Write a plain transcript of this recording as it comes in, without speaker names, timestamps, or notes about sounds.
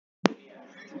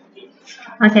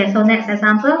Okay, so next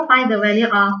example, find the value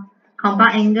of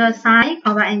compound angle sine,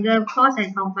 compound angle cos,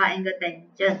 and compound angle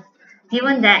tangent.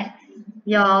 Given that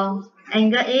your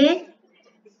angle A,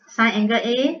 sine angle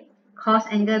A, cos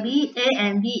angle B, A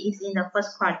and B is in the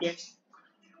first quadrant.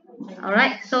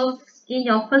 Alright, so in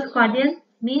your first quadrant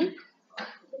means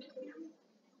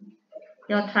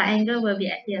your triangle will be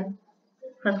at here,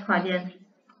 first quadrant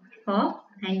for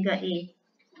angle A.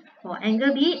 For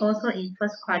angle B, also in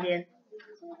first quadrant.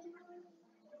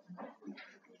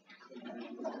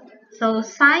 So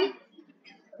sine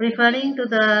referring to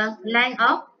the length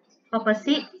of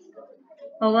opposite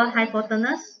over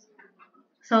hypotenuse.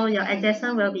 So your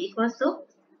adjacent will be equals to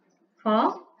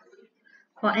 4.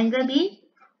 For angle B,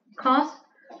 cos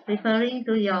referring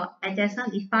to your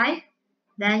adjacent is 5.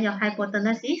 Then your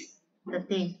hypotenuse is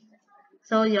 13.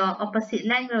 So your opposite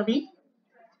length will be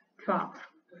 12.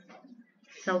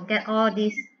 So get all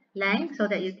these lengths so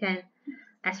that you can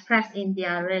express in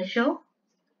their ratio.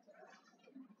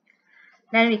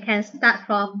 Then we can start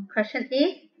from question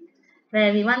A,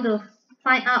 where we want to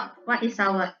find out what is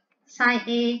our sine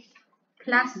A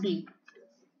plus B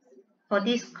for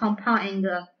this compound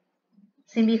angle.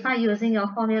 Simplify using your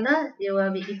formula, it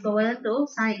will be equivalent to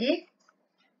sine A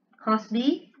cos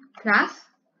B plus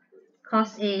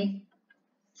cos A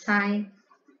sine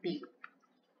B.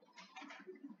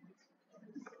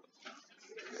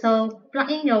 So plug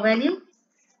in your value,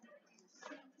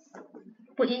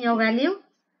 put in your value.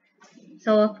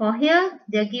 So for here,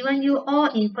 they're given you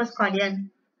all in first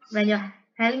quadrant. When you're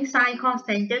having sine, cos,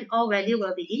 tangent, all value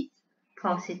will be in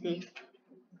positive.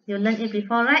 You learned it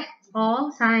before, right?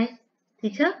 All sine,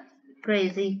 teacher,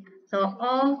 crazy. So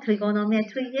all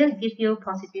trigonometry here give you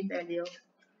positive value.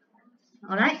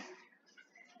 Alright?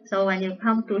 So when you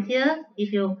come to here,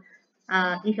 if your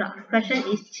question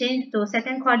is changed to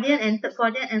second quadrant and third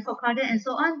quadrant and fourth quadrant and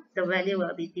so on, the value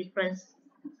will be different.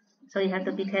 So you have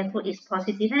to be careful, it's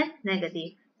positive and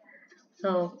negative.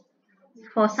 So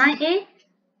for sine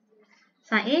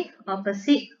A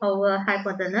opposite over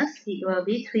hypotenuse, it will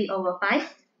be 3 over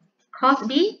 5. Cos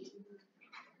B,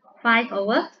 5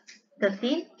 over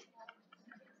 13.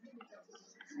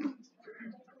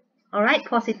 Alright,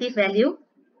 positive value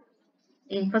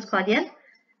in first quadrant.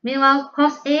 Meanwhile,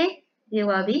 cos A, it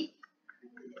will be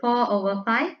 4 over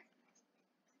 5.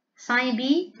 Sine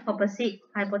B, opposite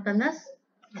hypotenuse,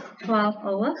 12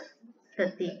 over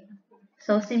 13.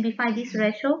 So simplify this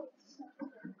ratio.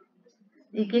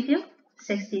 It gives you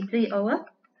 63 over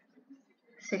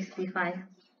 65.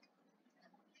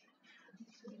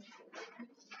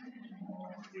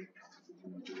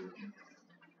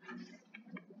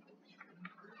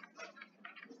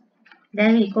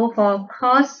 Then we go for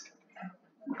cos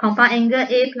compound angle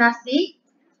A plus B.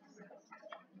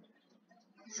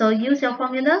 So use your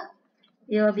formula.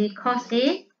 It will be cos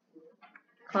A,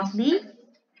 cos B.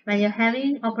 When you're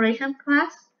having operation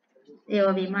plus, it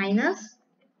will be minus.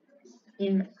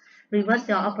 In reverse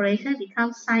your operation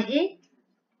becomes sine A,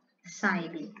 sine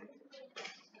B.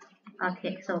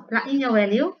 Okay, so plug in your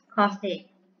value, cos A.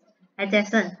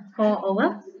 Adjacent, 4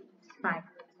 over 5.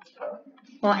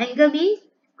 For angle B,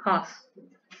 cos,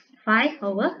 5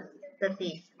 over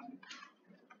 13.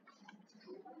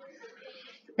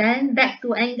 Then back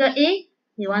to angle A,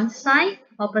 you want sine,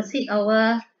 opposite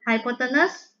over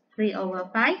hypotenuse, 3 over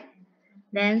 5.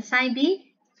 Then sine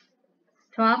B,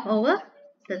 12 over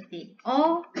 13.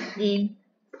 All in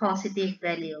positive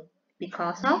value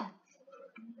because of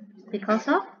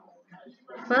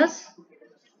first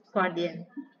quadrant.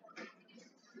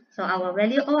 So our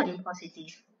value all in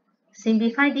positive.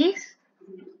 Simplify this.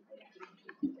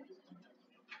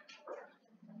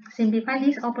 Simplify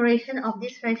this operation of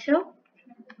this ratio.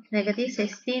 Negative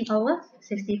 16 over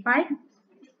 65.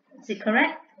 Is it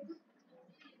correct?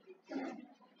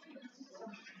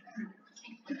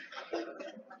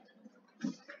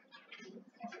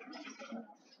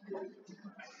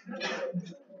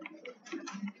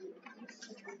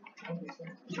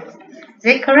 Is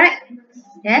it correct?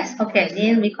 Yes? Okay,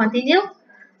 then we continue.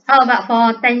 How about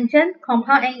for tangent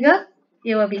compound angle?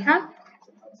 It will become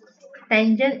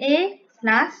tangent A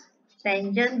plus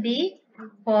tangent B.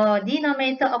 For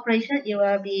denominator operation, it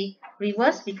will be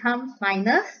reverse, become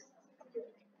minus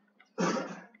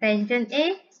tangent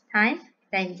A times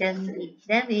tangent B.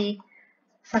 Then we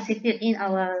substitute in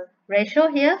our ratio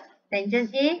here.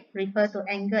 Tangent A refer to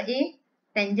angle A,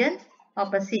 tangent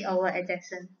opposite over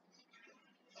adjacent,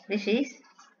 which is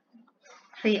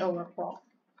 3 over 4.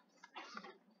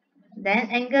 Then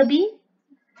angle B,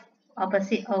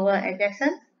 opposite over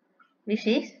adjacent, which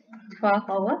is 12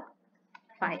 over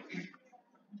 5.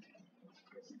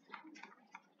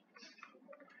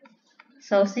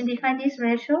 So simplify this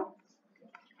ratio.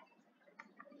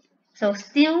 So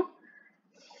still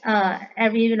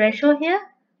every ratio here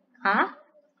are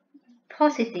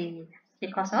positive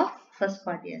because of first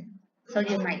quadrant. So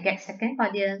you might get second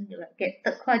quadrant, you will get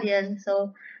third quadrant.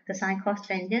 So the sine cos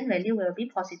tangent value will be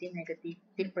positive, negative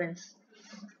difference.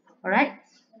 Alright.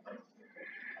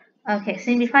 Okay,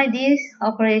 simplify this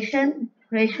operation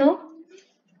ratio.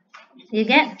 You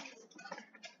get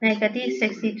negative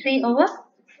 63 over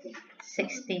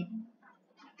 16.